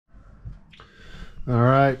All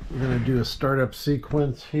right, we're going to do a startup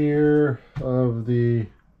sequence here of the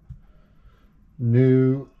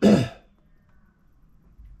new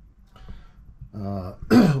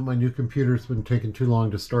my new computer's been taking too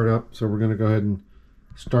long to start up, so we're going to go ahead and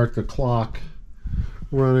start the clock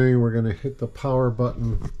running. We're going to hit the power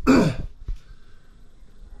button. We're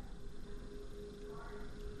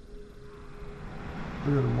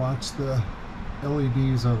going to watch the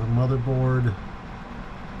LEDs on the motherboard.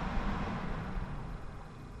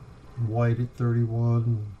 White at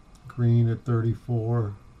 31, green at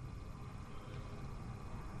 34.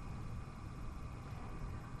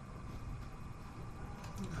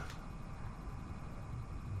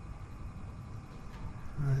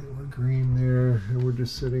 All right, we're green there, and we're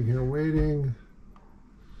just sitting here waiting.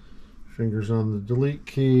 Fingers on the delete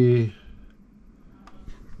key.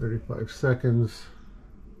 35 seconds.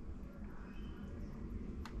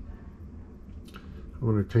 I'm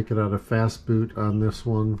going to take it out of fast boot on this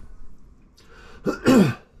one.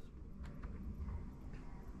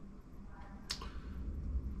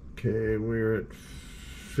 Okay, we're at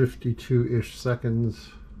 52-ish seconds.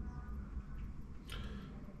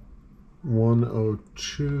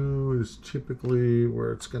 102 is typically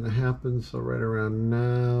where it's going to happen, so right around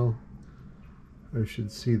now I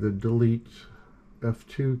should see the delete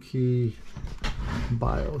F2 key,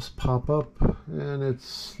 BIOS pop up, and it's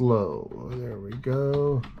slow. There we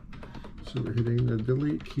go. So we're hitting the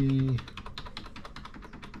delete key.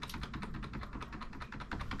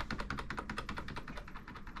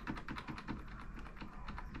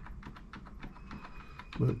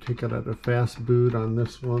 I'm going to take it out of fast boot on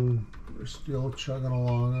this one. We're still chugging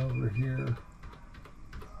along over here.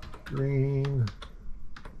 Green.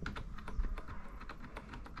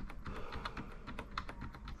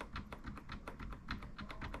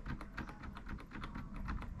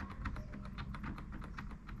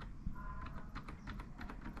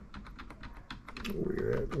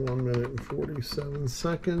 We're at 1 minute and 47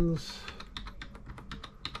 seconds.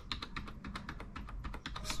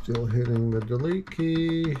 Still hitting the delete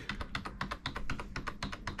key.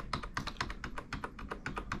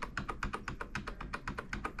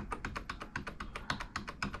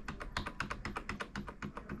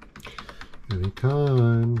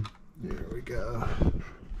 Anytime. There we go.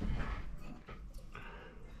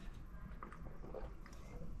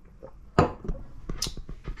 All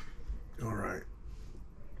right.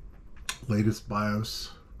 Latest BIOS.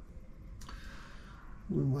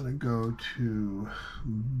 We want to go to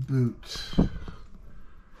boot,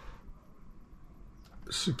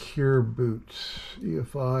 secure boot,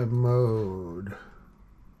 UEFI mode.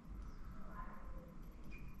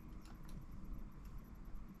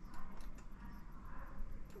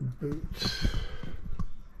 Boot,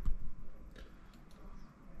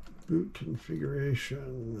 boot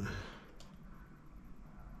configuration,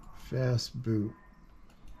 fast boot.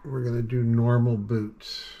 We're going to do normal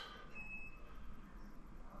boot.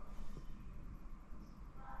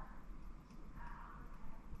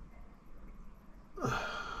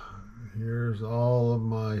 Here's all of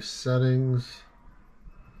my settings.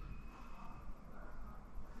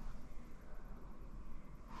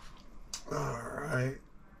 All right.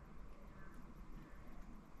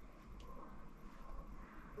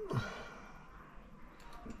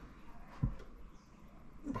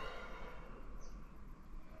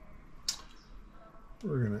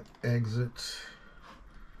 We're going to exit.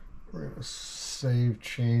 We're going to save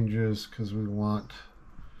changes because we want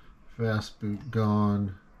fast boot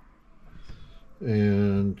gone.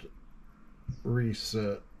 And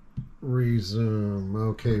reset, resume.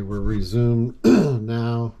 Okay, we're resumed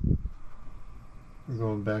now. We're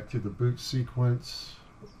going back to the boot sequence.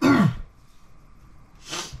 Okay,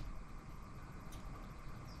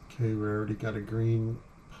 we already got a green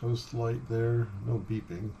post light there. No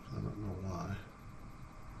beeping. I don't know why.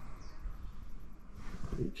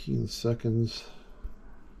 18 seconds.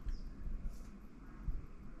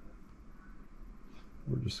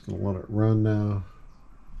 We're just going to let it run now.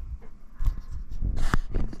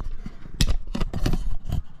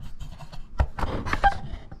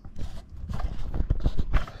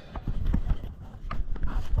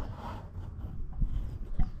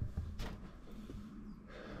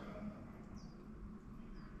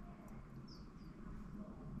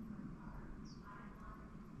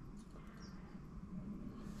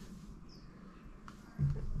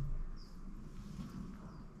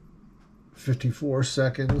 "54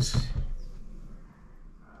 seconds.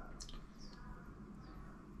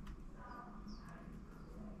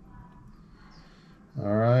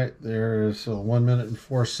 All right, there is 1 minute and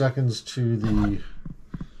 4 seconds to the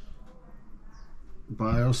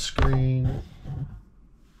BIOS screen.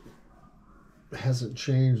 hasn't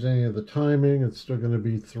changed any of the timing. It's still going to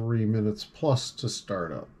be 3 minutes plus to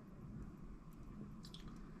start up.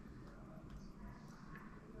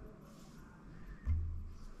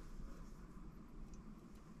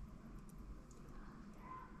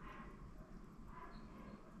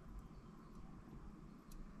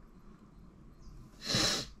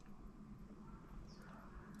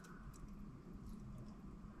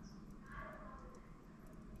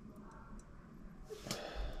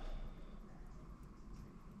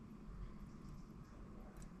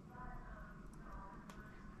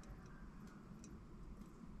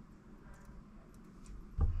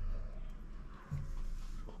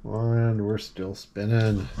 And we're still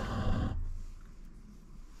spinning.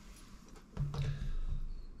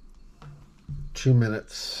 Two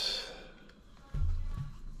minutes.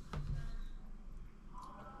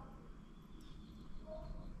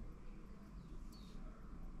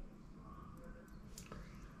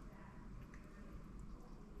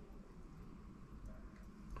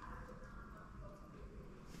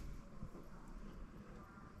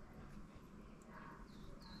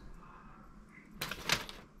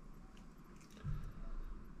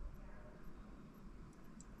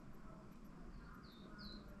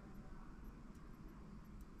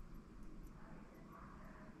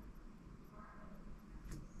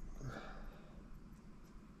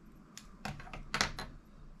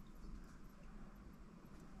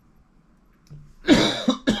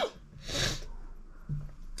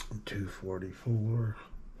 $244.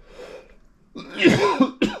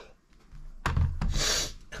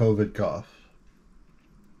 COVID cough.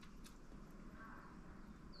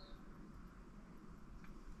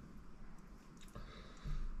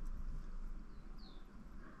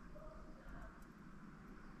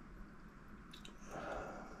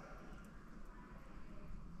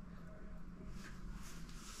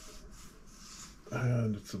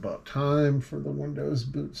 And it's about time for the Windows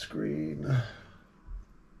boot screen.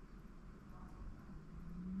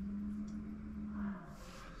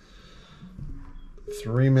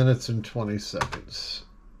 Three minutes and 20 seconds.